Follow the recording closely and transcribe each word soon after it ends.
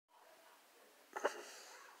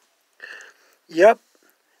Yep,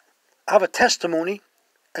 I have a testimony,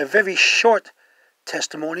 a very short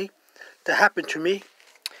testimony that happened to me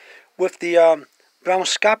with the brown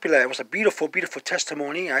scapula. It was a beautiful, beautiful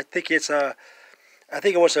testimony. I think it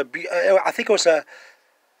was a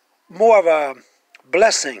more of a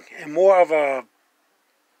blessing and more of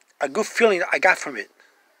a good feeling that I got from it.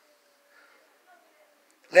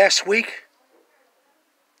 Last week,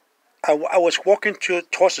 I was walking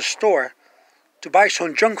towards the store to buy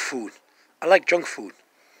some junk food. I like junk food,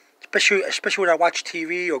 especially when I watch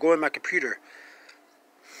TV or go on my computer.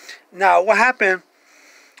 Now, what happened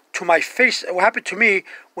to my face? What happened to me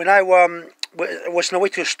when I was on the way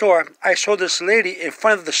to the store? I saw this lady in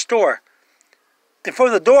front of the store, in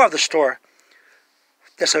front of the door of the store.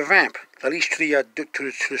 There's a ramp that leads to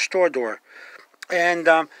the store door, and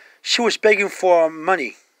she was begging for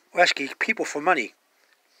money, or asking people for money,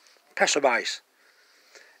 passerbys.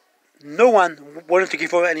 No one wanted to give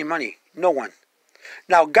her any money. No one.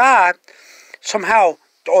 Now God, somehow,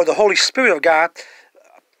 or the Holy Spirit of God,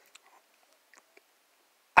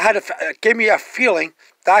 gave me a feeling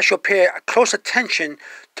that I should pay close attention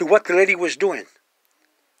to what the lady was doing.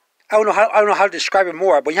 I don't know how to describe it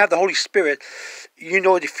more, but when you have the Holy Spirit, you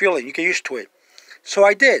know the feeling. You get used to it. So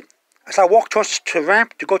I did. As I walked towards the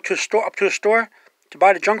ramp to go to the store, up to the store to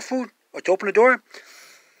buy the junk food or to open the door,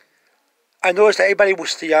 I noticed that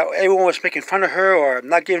everyone was making fun of her or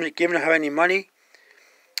not giving her any money.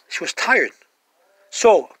 She was tired.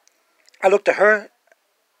 So I looked at her,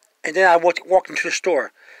 and then I walked into the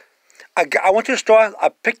store. I went to the store. I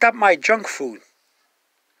picked up my junk food,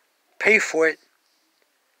 paid for it,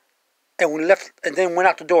 and we left, and then went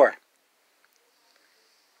out the door.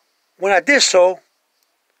 When I did so,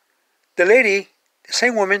 the lady, the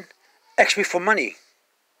same woman, asked me for money.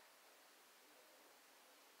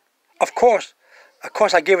 Of course,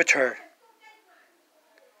 I gave it to her.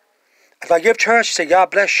 As I gave it to her, she said, "God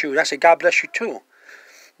bless you." And I said, "God bless you too."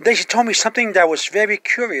 Then she told me something that was very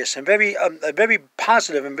curious and very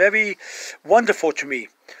positive and very wonderful to me.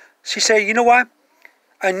 She said, "You know what?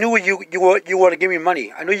 I knew you were to give me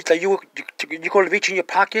money. I knew that you're going to reach in your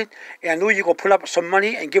pocket, and I knew you were going to pull up some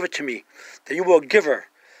money and give it to me. That you were a giver."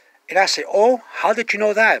 And I said, "Oh, how did you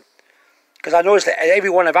know that?" Because I noticed that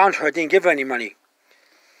everyone around her didn't give her any money.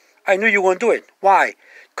 I knew you were going to do it. Why?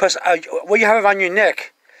 Because what you have around your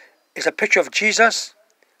neck is a picture of Jesus,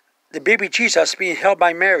 the baby Jesus being held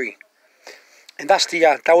by Mary. And that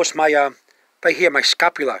was my, right here, my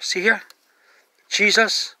scapula. See here?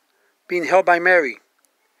 Jesus being held by Mary.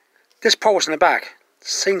 This part was in the back.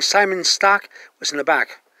 St. Simon's stock was in the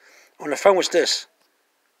back. On the front was this.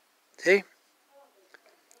 See?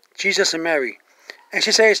 Jesus and Mary. And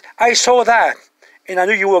she says, "I saw that, and I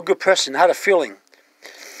knew you were a good person." I had a feeling.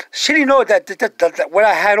 She didn't know that what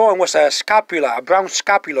I had on was a scapula, a brown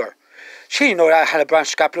scapular. She didn't know that I had a brown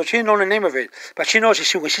scapular. She didn't know the name of it. But she knows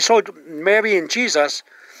when she saw Mary and Jesus,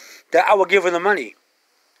 that I would give her the money.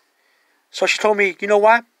 So she told me, "You know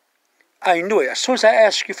what? I knew it. As soon as I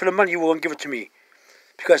asked you for the money, you were going to give it to me.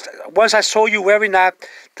 Because once I saw you wearing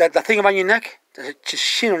the thing around your neck,"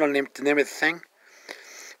 she didn't know the name of the thing,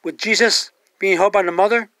 with Jesus being held by the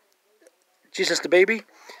mother, Jesus the baby,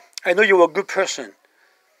 I knew you were a good person.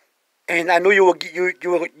 And I knew you were going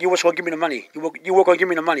to give me the money. You were going to give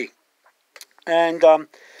me the money. And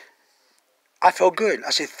I felt good. I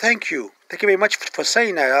said, "Thank you. Thank you very much for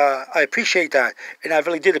saying that. I appreciate that." And I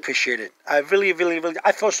really did appreciate it. I really, really, really,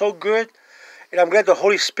 I felt so good. And I'm glad the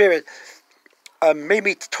Holy Spirit made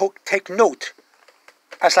me take note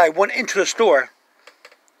as I went into the store.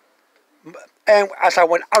 And as I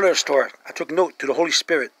went out of the store, I took note to the Holy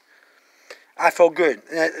Spirit. I felt good.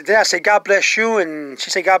 And then I said, "God bless you," and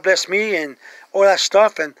she said, "God bless me," and all that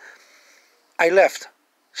stuff. And I left,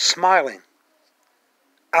 smiling.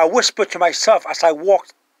 I whispered to myself as I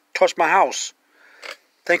walked towards my house,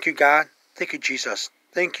 "Thank you, God. Thank you, Jesus.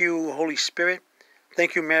 Thank you, Holy Spirit.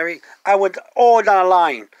 Thank you, Mary." I went all down the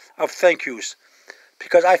line of thank yous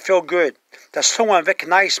because I feel good that someone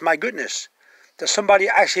recognized my goodness, that somebody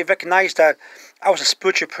actually recognized that I was a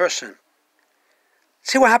spiritual person.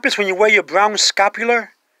 See what happens when you wear your brown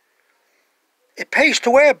scapular? It pays to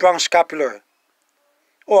wear a brown scapular,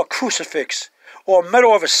 or a crucifix, or a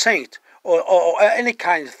medal of a saint, or any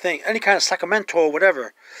kind of thing, any kind of sacramento or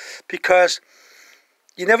whatever. Because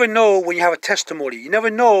you never know when you have a testimony. You never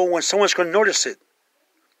know when someone's going to notice it.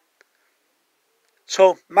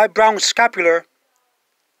 So my brown scapular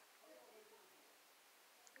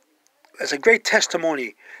is a great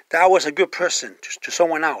testimony that I was a good person to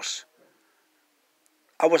someone else.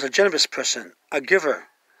 I was a generous person, a giver,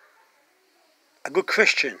 a good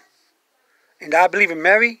Christian. And I believe in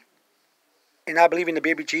Mary, and I believe in the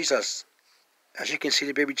baby Jesus. As you can see,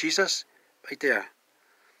 the baby Jesus, right there.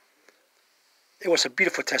 It was a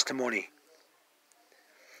beautiful testimony.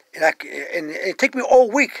 And it took me all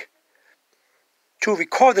week to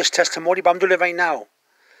record this testimony, but I'm doing it right now.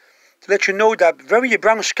 To let you know that wearing your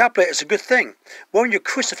brown scapular is a good thing. Wearing your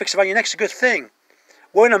crucifix around your neck is a good thing.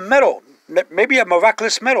 Wearing a medal, maybe a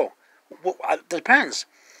miraculous medal, depends.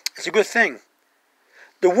 It's a good thing.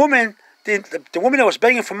 The woman that was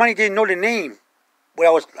begging for money didn't know the name. What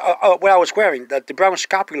I was wearing, the brown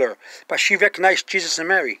scapular, but she recognized Jesus and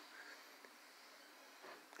Mary.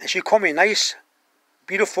 And she called me a nice,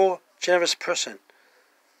 beautiful, generous person.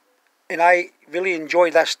 And I really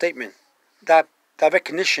enjoyed that statement, that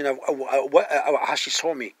recognition of how she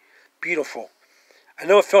saw me. Beautiful. I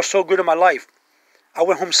know it felt so good in my life. I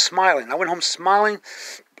went home smiling.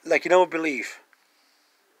 Like you never believe.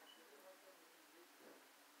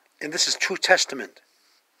 And this is true testament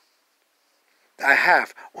that I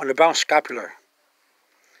have on the brown scapular.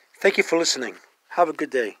 Thank you for listening. Have a good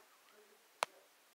day.